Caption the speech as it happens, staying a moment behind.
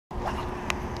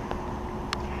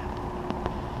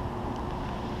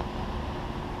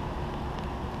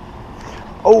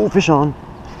Oh, fish on.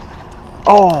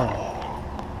 Oh.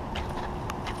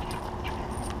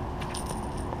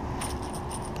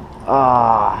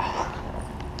 Ah.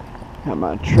 Got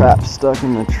my trap stuck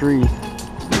in the tree.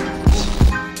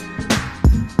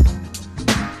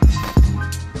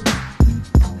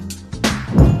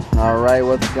 Alright,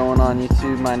 what's going on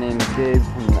YouTube? My name is Gabe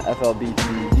from the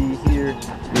FLBTV here.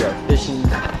 We are fishing.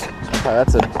 Oh,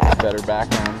 that's a better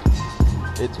background.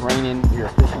 It's raining. We are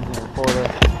fishing here in Florida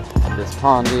at this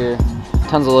pond here.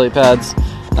 Tons of lily pads.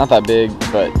 Not that big,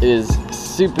 but it is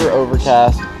super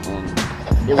overcast, and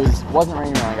it wasn't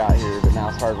raining when I got here, but now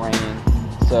it started raining.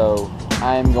 So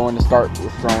I am going to start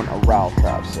with throwing a rattle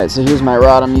trap. Alright, so here's my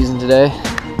rod I'm using today.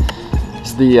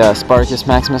 It's the Spartacus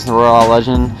Maximus, the Royal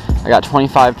Legend. I got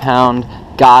 25-pound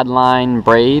Godline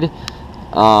braid.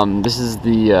 This is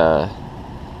the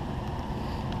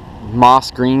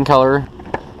moss green color.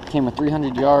 Came with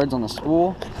 300 yards on the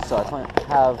spool, so I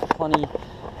have plenty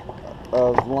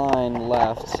of line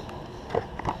left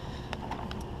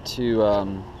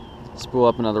to spool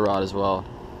up another rod as well.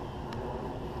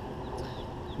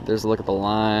 There's a look at the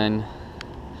line.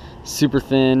 Super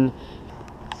thin.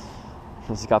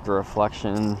 It's got the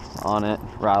reflection on it.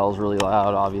 Rattles really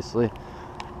loud, obviously.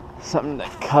 Something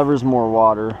that covers more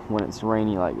water when it's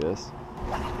rainy like this.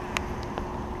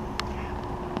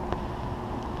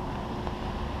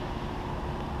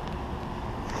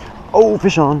 Oh,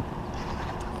 fish on.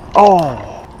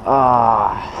 Oh.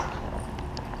 Ah.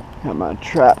 Got my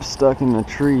trap stuck in the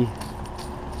tree.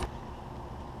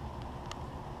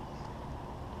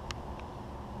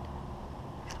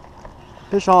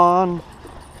 Fish on.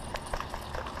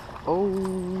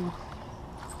 Oh,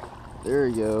 there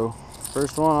you go.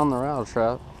 First one on the rattle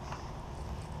trap.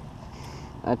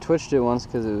 I twitched it once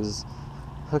because it was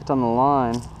hooked on the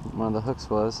line. One of the hooks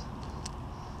was.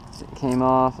 It came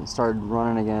off and started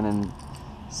running again, and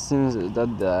as soon as it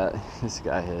did that, this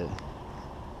guy hit.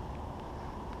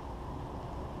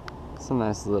 It's a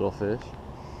nice little fish.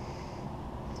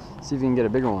 See if you can get a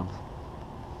bigger one.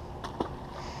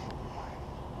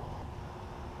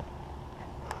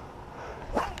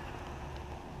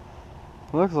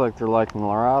 Looks like they're liking the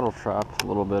rattle trap a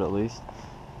little bit at least.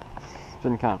 It's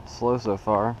been kind of slow so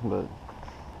far, but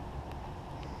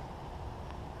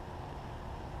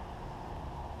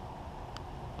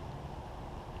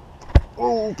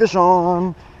oh, fish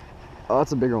on! Oh,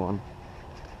 that's a bigger one.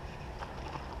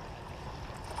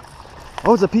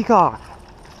 Oh, it's a peacock!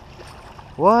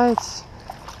 What?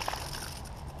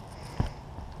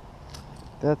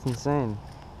 That's insane.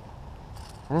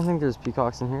 I didn't think there's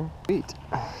peacocks in here. Sweet.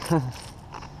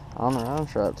 On the rattle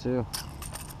trap too.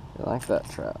 I like that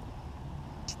trap.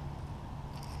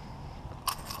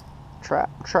 Trap,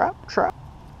 trap, trap.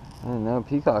 I didn't know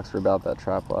peacocks were about that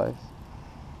trap life.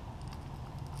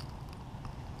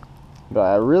 But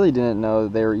I really didn't know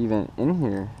that they were even in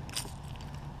here.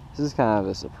 This is kind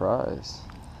of a surprise.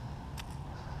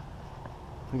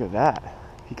 Look at that.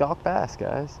 Peacock bass,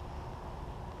 guys.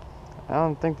 I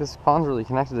don't think this pond's really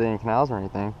connected to any canals or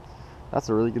anything. That's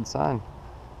a really good sign.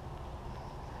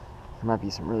 There might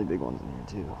be some really big ones in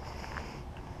here too.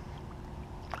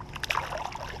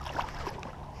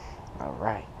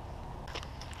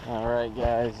 Alright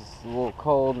guys, it's a little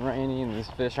cold and rainy and these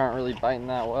fish aren't really biting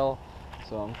that well,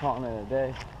 so I'm calling it a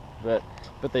day. But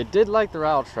they did like the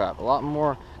rattle trap a lot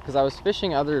more, because I was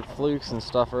fishing other flukes and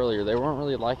stuff earlier. They weren't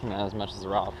really liking that as much as the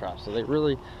rattle trap, so they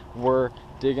really were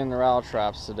digging the rattle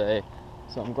traps today.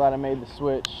 So I'm glad I made the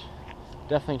switch.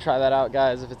 Definitely try that out,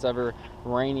 guys, if it's ever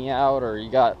rainy out or you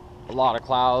got a lot of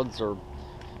clouds or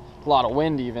a lot of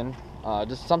wind even.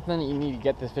 Just something that you need to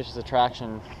get the fish's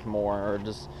attraction more, or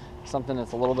just something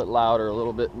that's a little bit louder, a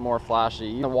little bit more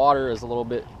flashy. The water is a little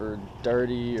bit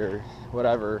dirty or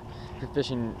whatever. If you're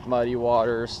fishing muddy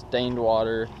water, stained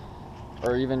water,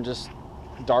 or even just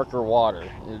darker water,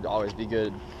 it'd always be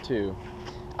good too.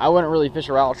 I wouldn't really fish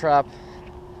a rattle trap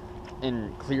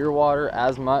in clear water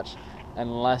as much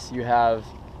unless you have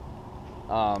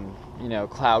you know,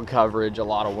 cloud coverage, a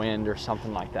lot of wind or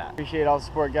something like that. Appreciate all the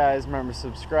support, guys. Remember to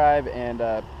subscribe and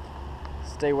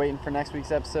stay waiting for next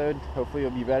week's episode. Hopefully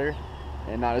it'll be better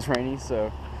and not as rainy,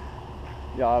 so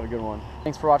y'all have a good one.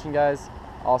 Thanks for watching, guys.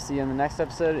 I'll see you in the next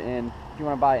episode, and if you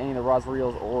want to buy any of the rods,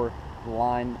 reels, or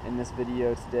line in this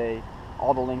video today,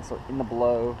 all the links are in the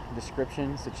below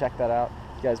description, so check that out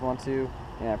if you guys want to.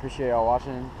 And I appreciate y'all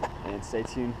watching, and stay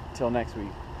tuned till next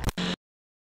week.